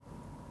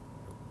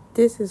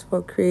This is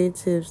for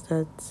creatives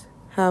that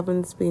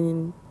haven't been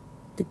in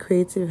the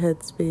creative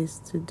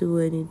headspace to do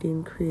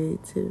anything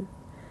creative.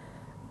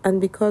 And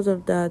because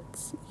of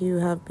that, you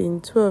have been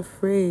too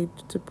afraid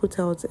to put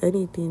out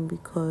anything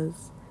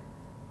because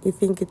you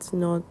think it's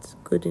not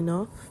good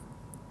enough.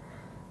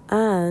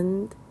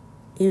 And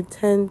you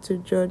tend to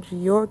judge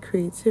your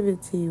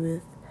creativity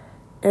with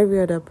every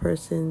other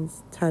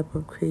person's type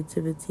of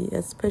creativity,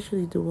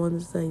 especially the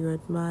ones that you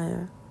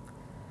admire.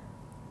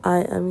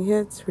 I am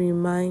here to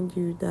remind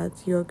you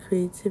that your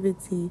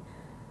creativity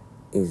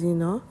is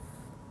enough,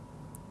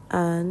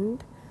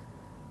 and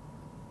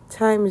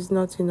time is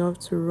not enough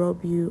to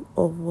rob you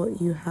of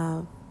what you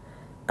have.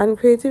 And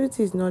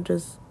creativity is not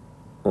just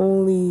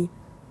only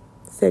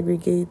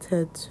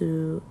segregated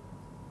to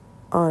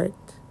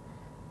art.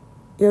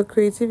 Your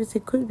creativity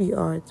could be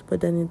art,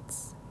 but then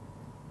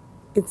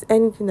it's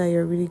anything that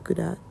you're really good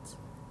at,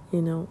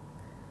 you know.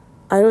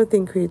 I don't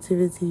think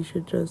creativity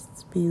should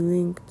just be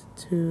linked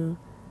to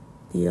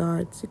the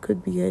arts. It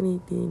could be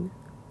anything.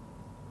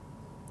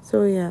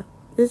 So yeah,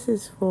 this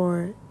is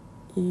for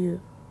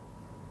you,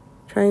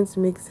 trying to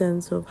make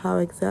sense of how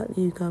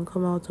exactly you can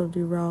come out of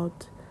the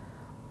rut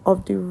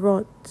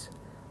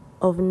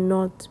of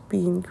not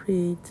being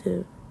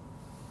creative.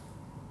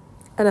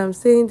 And I'm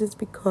saying this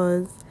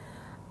because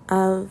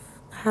I've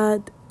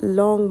had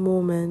long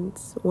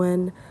moments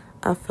when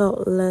I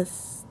felt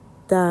less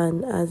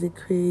than as a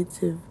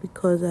creative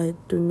because I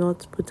do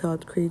not put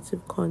out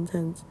creative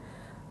content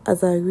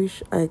as I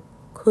wish I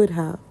could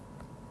have.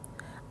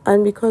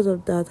 And because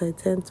of that, I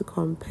tend to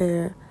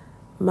compare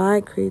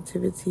my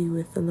creativity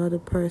with another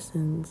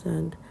person's.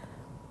 And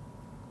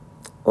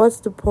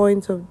what's the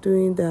point of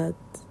doing that?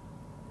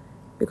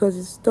 Because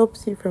it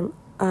stops you from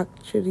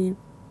actually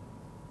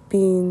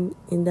being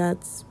in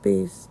that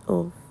space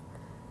of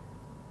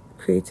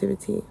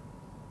creativity.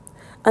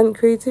 And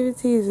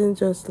creativity isn't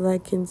just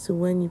likened to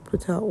when you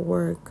put out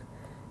work.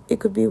 It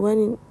could be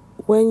when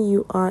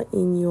you are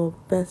in your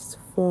best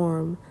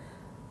form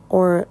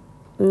or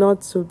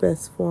not so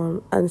best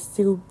form and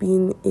still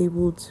being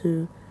able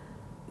to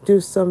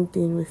do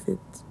something with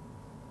it.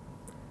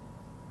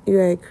 You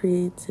are a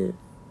creative.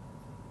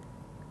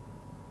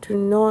 Do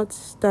not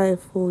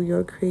stifle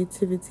your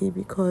creativity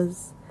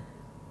because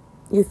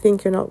you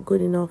think you're not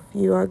good enough.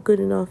 You are good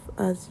enough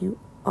as you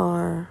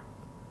are.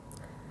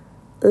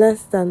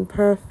 Less than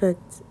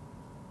perfect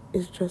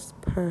is just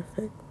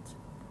perfect.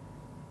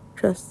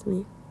 Trust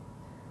me.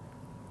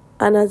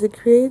 And as a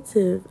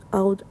creative,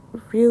 I would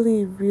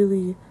really,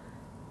 really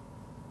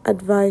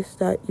advise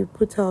that you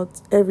put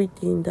out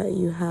everything that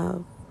you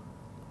have.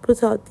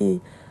 Put out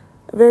the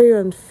very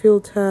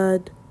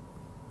unfiltered,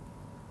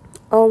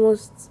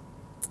 almost,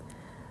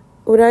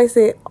 would I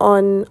say,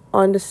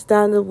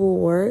 understandable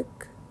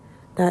work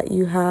that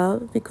you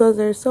have, because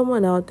there's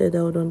someone out there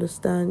that would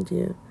understand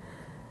you.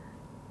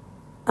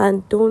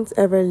 And don't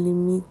ever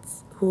limit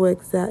who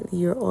exactly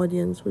your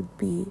audience would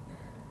be.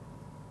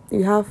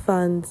 You have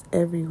fans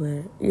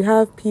everywhere. You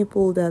have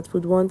people that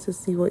would want to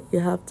see what you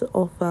have to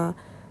offer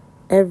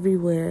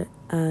everywhere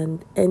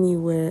and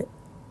anywhere,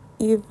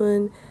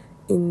 even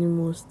in the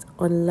most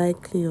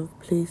unlikely of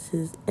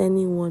places.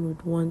 Anyone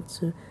would want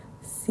to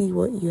see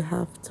what you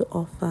have to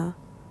offer.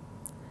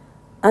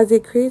 As a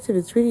creative,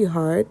 it's really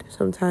hard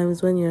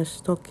sometimes when you're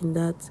stuck in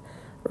that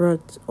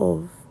rut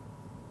of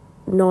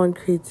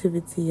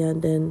non-creativity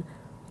and then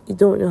you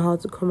don't know how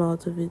to come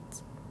out of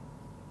it.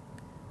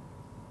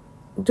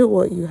 Do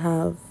what you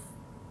have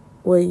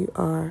where you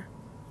are,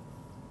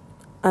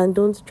 and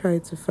don't try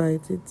to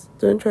fight it.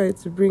 Don't try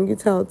to bring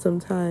it out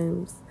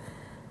sometimes.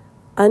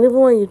 And even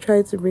when you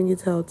try to bring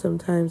it out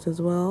sometimes as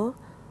well,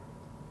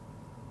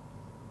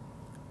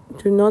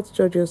 do not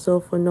judge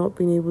yourself for not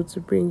being able to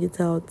bring it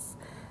out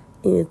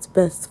in its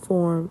best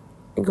form,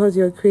 because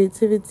your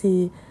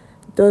creativity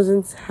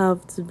doesn't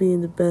have to be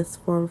in the best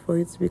form for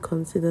it to be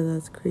considered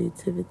as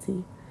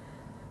creativity.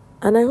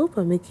 And I hope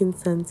I'm making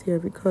sense here,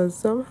 because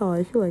somehow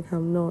I feel like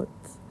I'm not.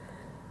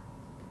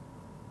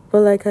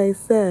 But like I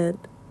said,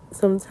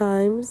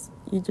 sometimes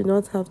you do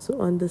not have to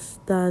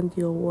understand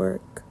your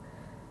work.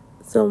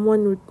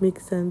 Someone would make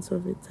sense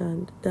of it,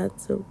 and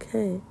that's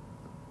okay.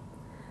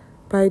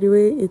 By the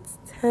way, it's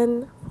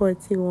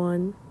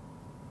 10:41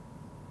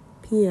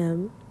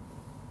 p.m.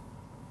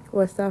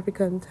 West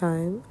African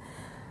time.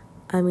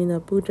 I'm in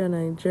Abuja,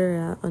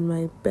 Nigeria, on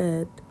my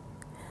bed,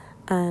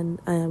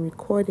 and I am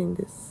recording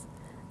this.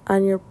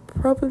 And you're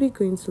probably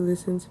going to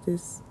listen to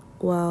this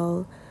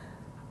while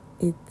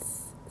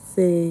it's,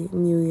 say,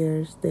 New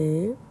Year's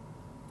Day,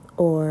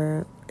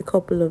 or a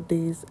couple of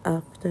days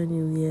after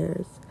New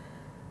Year's.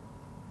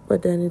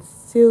 But then it's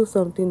still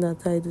something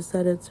that I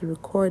decided to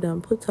record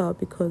and put out,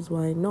 because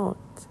why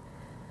not?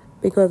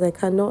 Because I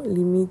cannot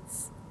limit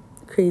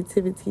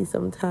creativity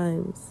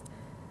sometimes.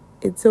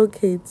 It's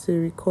okay to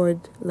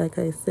record, like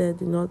I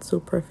said, not so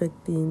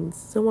perfect things.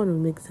 Someone will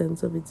make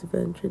sense of it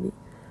eventually,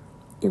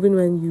 even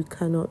when you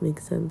cannot make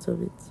sense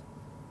of it.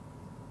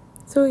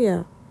 So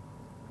yeah,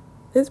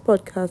 this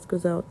podcast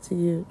goes out to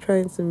you,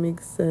 trying to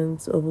make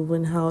sense of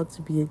even how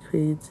to be a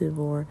creative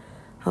or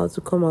how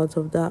to come out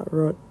of that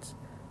rut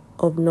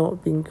of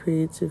not being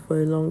creative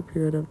for a long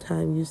period of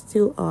time. You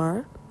still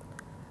are.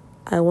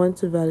 I want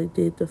to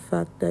validate the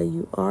fact that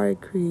you are a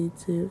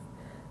creative.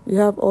 You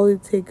have all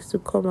it takes to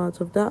come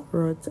out of that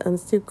rut and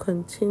still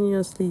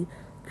continuously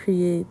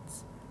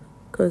create,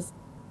 because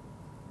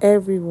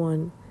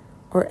everyone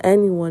or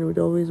anyone would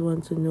always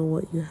want to know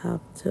what you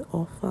have to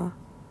offer.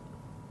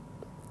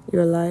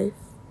 Your life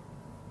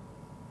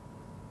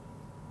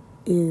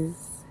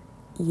is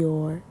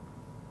your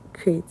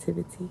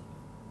creativity.